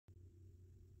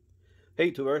Hey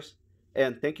tubers,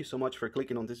 and thank you so much for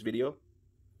clicking on this video.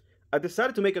 I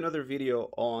decided to make another video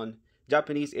on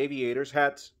Japanese aviators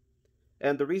hats,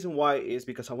 and the reason why is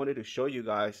because I wanted to show you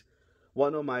guys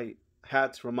one of my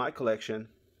hats from my collection.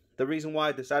 The reason why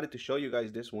I decided to show you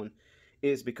guys this one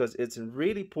is because it's in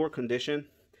really poor condition,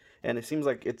 and it seems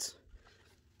like it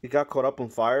got caught up on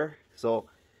fire, so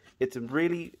it's in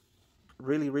really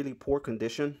poor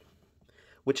condition,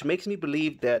 which makes me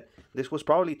believe that this was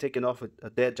probably taken off a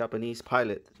dead Japanese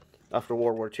pilot after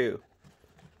World War II.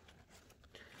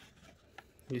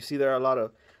 You see there are a lot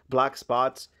of black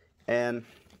spots, and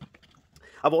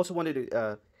I've also wanted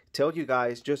to tell you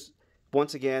guys just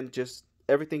once again just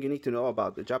everything you need to know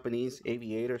about the Japanese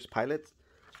aviators pilot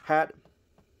hat.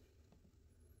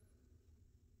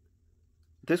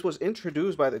 This was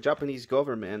introduced by the Japanese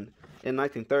government in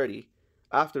 1930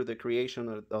 after the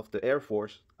creation of the Air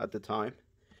Force at the time.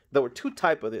 There were two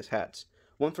types of these hats,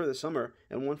 one for the summer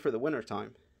and one for the winter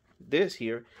time. This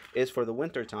here is for the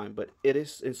winter time, but it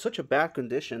is in such a bad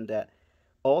condition that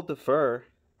all the fur,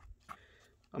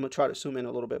 I'm gonna try to zoom in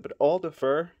a little bit, but all the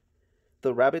fur,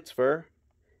 the rabbit's fur,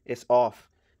 is off,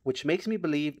 which makes me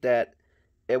believe that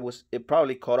it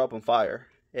probably caught up on fire,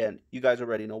 and you guys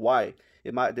already know why.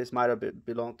 This might have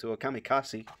belonged to a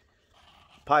kamikaze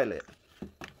pilot,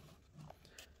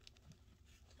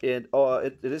 and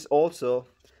it is also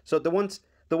so the ones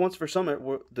for summer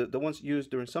were the ones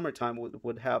used during summertime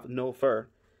would have no fur,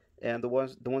 and the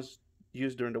ones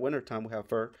used during the winter time would have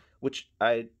fur, which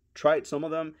I tried some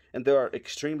of them and they are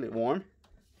extremely warm.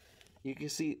 You can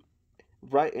see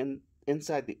right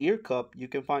inside the ear cup you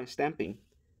can find stamping.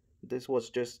 This was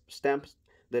just stamps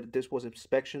that this was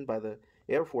inspection by the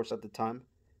Air Force at the time,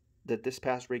 that this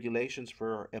passed regulations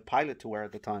for a pilot to wear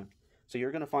at the time. So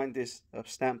you're gonna find this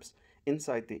stamps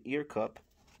inside the ear cup.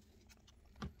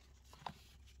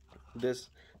 This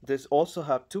this also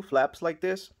have two flaps like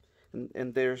this,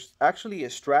 and there's actually a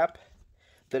strap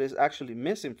that is actually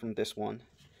missing from this one,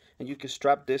 and you can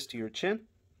strap this to your chin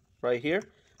right here.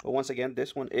 But once again,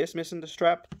 this one is missing the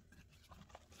strap.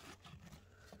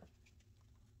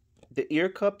 The ear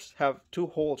cups have two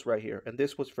holes right here, and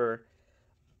this was for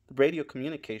radio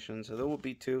communication. So there will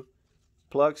be two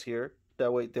plugs here.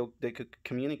 That way they could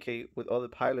communicate with other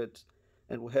pilots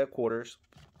and with headquarters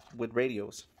with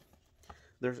radios.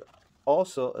 There's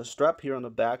also a strap here on the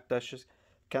back that's just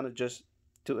kind of just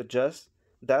to adjust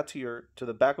that to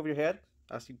the back of your head.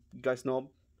 As you guys know,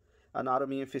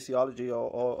 anatomy and physiology,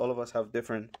 all of us have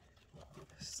different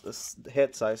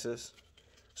head sizes.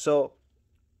 So,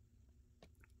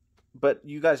 but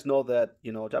you guys know that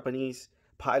Japanese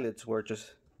pilots were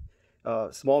just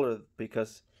smaller,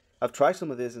 because I've tried some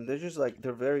of this and they're just like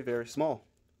they're very small.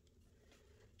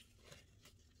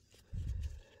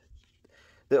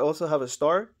 They also have a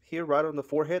star here right on the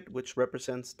forehead, which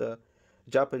represents the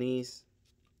Japanese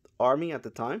army at the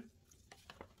time.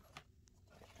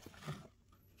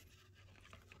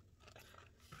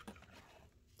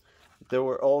 They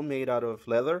were all made out of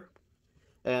leather,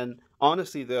 and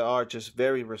honestly, they are just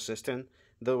very resistant.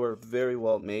 They were very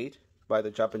well made by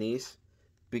the Japanese,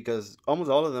 because almost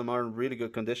all of them are in really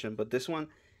good condition. But this one,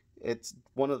 it's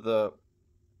one of the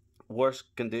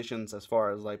worst conditions as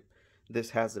far as like this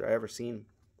has that I ever seen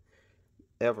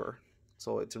ever.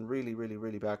 So it's in really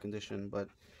bad condition. But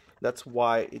that's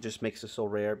why it just makes it so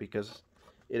rare, because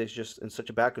it is just in such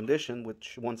a bad condition,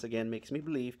 which once again makes me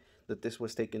believe that this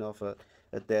was taken off a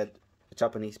dead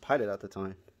Japanese pilot at the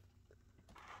time.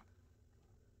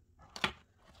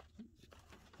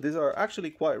 These are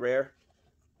actually quite rare.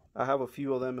 I have a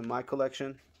few of them in my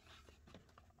collection,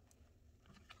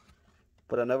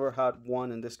 but I never had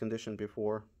one in this condition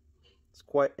before. It's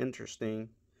quite interesting.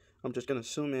 I'm just gonna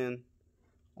zoom in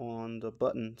on the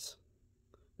buttons.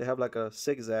 They have like a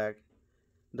zigzag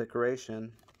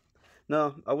decoration.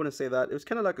 No, I wouldn't say that. It was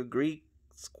kind of like a Greek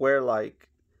square like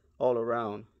all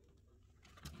around.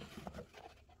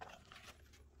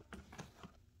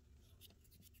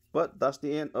 But that's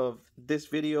the end of this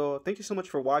video. Thank you so much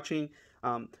for watching.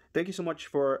 Thank you so much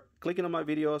for clicking on my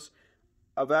videos.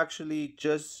 I've actually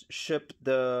just shipped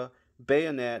the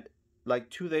bayonet like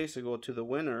 2 days ago to the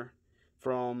winner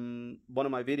from one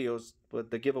of my videos with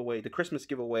the giveaway, the Christmas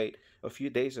giveaway a few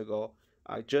days ago.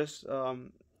 I just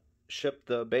shipped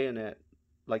the bayonet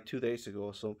like 2 days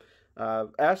ago. So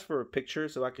asked for a picture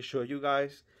so I could show you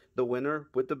guys the winner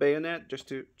with the bayonet, just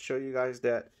to show you guys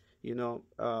that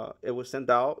it was sent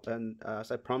out, and as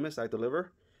I promised, I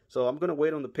deliver. So I'm gonna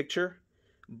wait on the picture,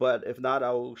 but if not, I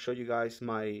will show you guys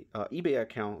my eBay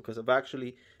account,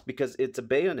 because it's a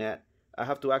bayonet. I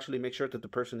have to actually make sure that the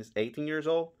person is 18 years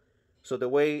old. So the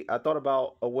way I thought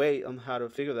about a way on how to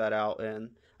figure that out, and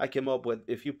I came up with,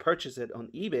 if you purchase it on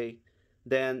eBay,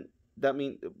 then that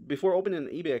means before opening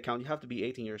an eBay account, you have to be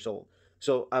 18 years old.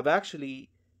 So I've actually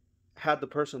had the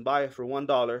person buy it for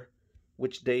 $1,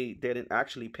 which they didn't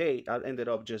actually pay. I ended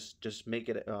up just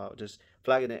making it just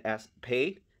flagging it as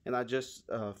paid, and I just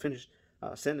finished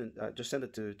sending just sent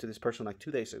it to this person like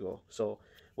 2 days ago. So,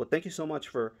 well, thank you so much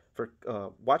for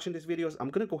watching these videos. I'm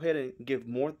gonna go ahead and give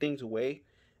more things away.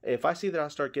 If I see that I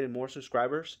start getting more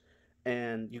subscribers,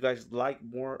 and you guys like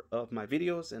more of my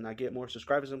videos, and I get more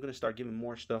subscribers, I'm gonna start giving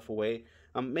more stuff away.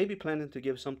 I'm maybe planning to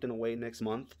give something away next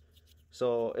month.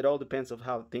 So it all depends of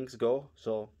how things go.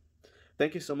 So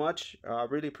thank you so much. I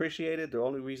really appreciate it. The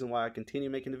only reason why I continue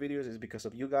making the videos is because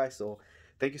of you guys. So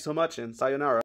thank you so much, and sayonara.